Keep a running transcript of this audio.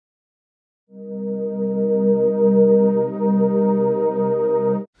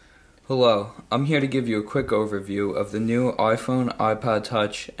Hello, I'm here to give you a quick overview of the new iPhone, iPod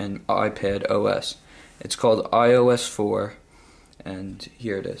Touch, and iPad OS. It's called iOS 4, and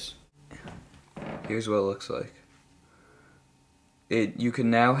here it is. Here's what it looks like. You can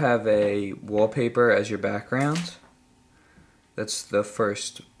now have a wallpaper as your background. That's the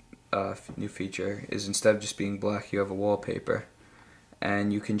first new feature, is instead of just being black, you have a wallpaper.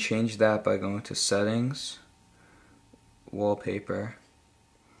 And you can change that by going to Settings, Wallpaper,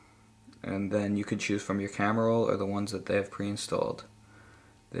 and then you can choose from your camera roll or the ones that they have pre-installed.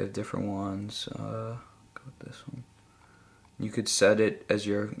 They have different ones. Go with this one. You could set it as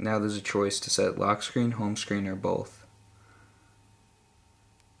now there's a choice to set lock screen, home screen, or both.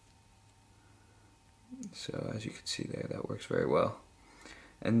 So as you can see there, that works very well.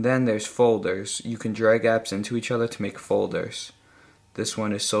 And then there's folders. You can drag apps into each other to make folders. This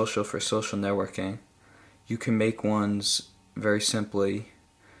one is social for social networking. You can make ones very simply.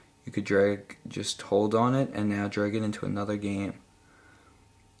 You could just hold on it and now drag it into another game.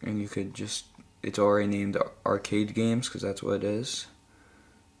 And you could it's already named arcade games because that's what it is.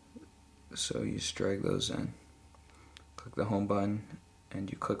 So you just drag those in. Click the home button and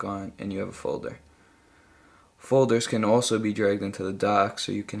you click on and you have a folder. Folders can also be dragged into the dock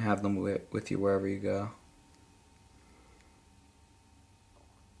so you can have them with you wherever you go.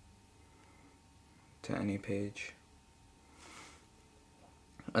 To any page.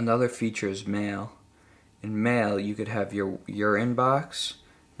 Another feature is Mail. In Mail, you could have your inbox,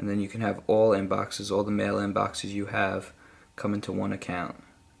 and then you can have all inboxes, all the mail inboxes you have, come into one account,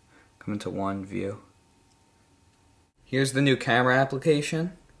 come into one view. Here's the new camera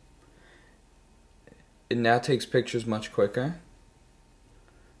application. It now takes pictures much quicker.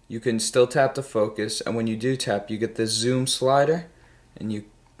 You can still tap to focus, and when you do tap, you get this zoom slider, and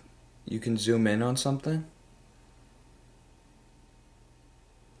you can zoom in on something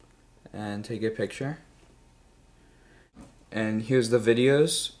and take a picture. And here's the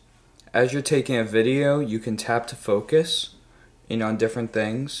videos. As you're taking a video, you can tap to focus on different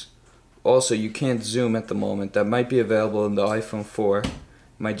things. Also, you can't zoom at the moment. That might be available in the iPhone 4. It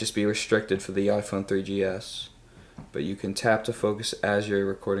might just be restricted for the iPhone 3GS. But you can tap to focus as you're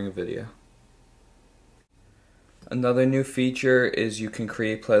recording a video. Another new feature is you can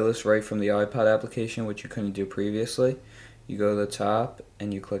create playlists right from the iPod application, which you couldn't do previously. You go to the top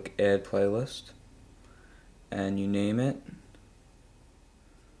and you click Add Playlist and you name it.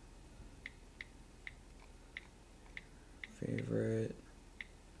 Favorite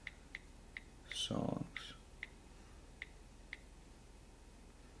songs.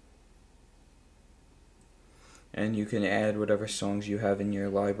 And you can add whatever songs you have in your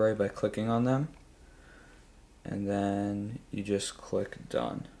library by clicking on them. And then you just click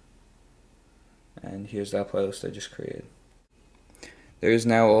Done. And here's that playlist I just created. There is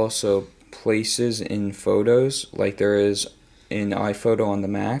now also places in photos, like there is in iPhoto on the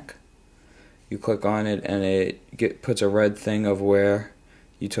Mac. You click on it and it puts a red thing of where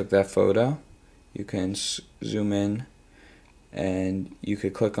you took that photo. You can zoom in and you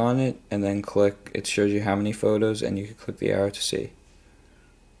could click on it and then it shows you how many photos, and you can click the arrow to see.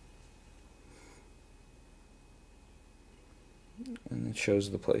 And it shows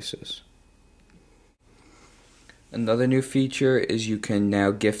the places. Another new feature is you can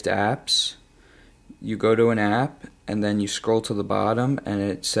now gift apps. You go to an app and then you scroll to the bottom and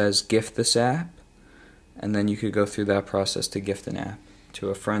it says gift this app, and then you could go through that process to gift an app to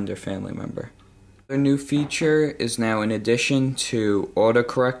a friend or family member. Another new feature is now, in addition to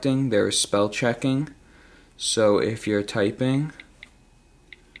autocorrecting, there is spell checking. So if you're typing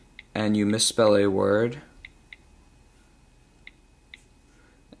and you misspell a word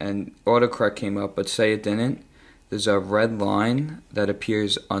and autocorrect came up but say it didn't, there's a red line that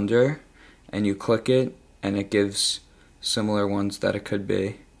appears under, and you click it and it gives similar ones that it could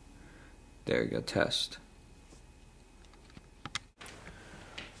be. There you go, test.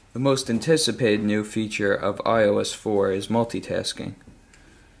 The most anticipated new feature of iOS 4 is multitasking.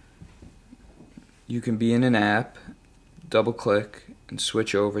 You can be in an app, double click, and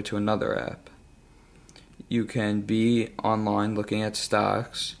switch over to another app. You can be online looking at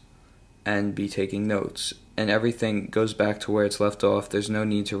stocks and be taking notes, and everything goes back to where it's left off. There's no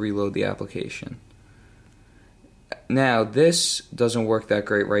need to reload the application. Now, this doesn't work that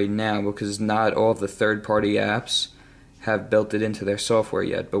great right now because not all of the third-party apps have built it into their software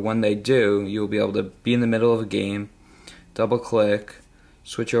yet, but when they do, you'll be able to be in the middle of a game, double click,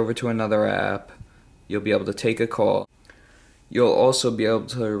 switch over to another app, you'll be able to take a call. You'll also be able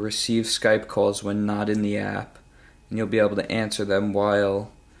to receive Skype calls when not in the app, and you'll be able to answer them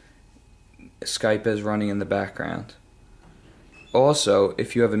while Skype is running in the background. Also,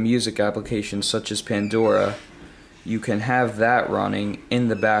 if you have a music application such as Pandora, you can have that running in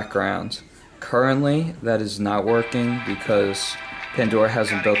the background. Currently, that is not working because Pandora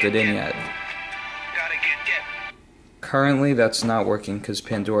hasn't built it in yet. Currently, that's not working because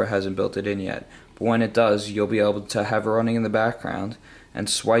Pandora hasn't built it in yet. But when it does, you'll be able to have it running in the background, and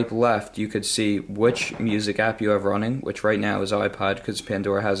swipe left, you could see which music app you have running, which right now is iPod because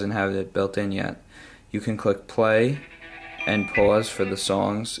Pandora hasn't had it built in yet. You can click play and pause for the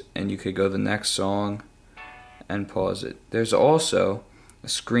songs, and you could go to the next song and pause it. There's also a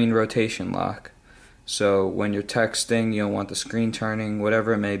screen rotation lock. So when you're texting, you don't want the screen turning,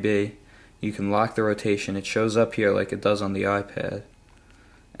 whatever it may be, you can lock the rotation. It shows up here like it does on the iPad.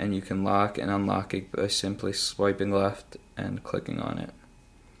 And you can lock and unlock it by simply swiping left and clicking on it.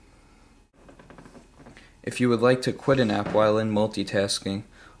 If you would like to quit an app while in multitasking,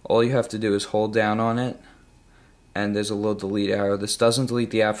 all you have to do is hold down on it, and there's a little delete arrow. This doesn't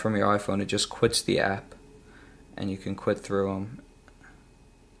delete the app from your iPhone, it just quits the app, and you can quit through them.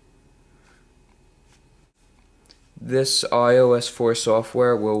 This iOS 4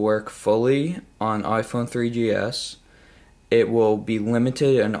 software will work fully on iPhone 3GS. It will be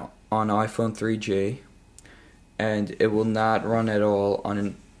limited on iPhone 3G, and it will not run at all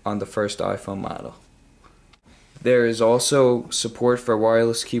on the first iPhone model. There is also support for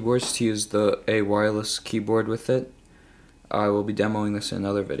wireless keyboards to use a wireless keyboard with it. I will be demoing this in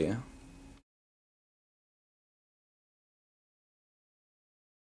another video.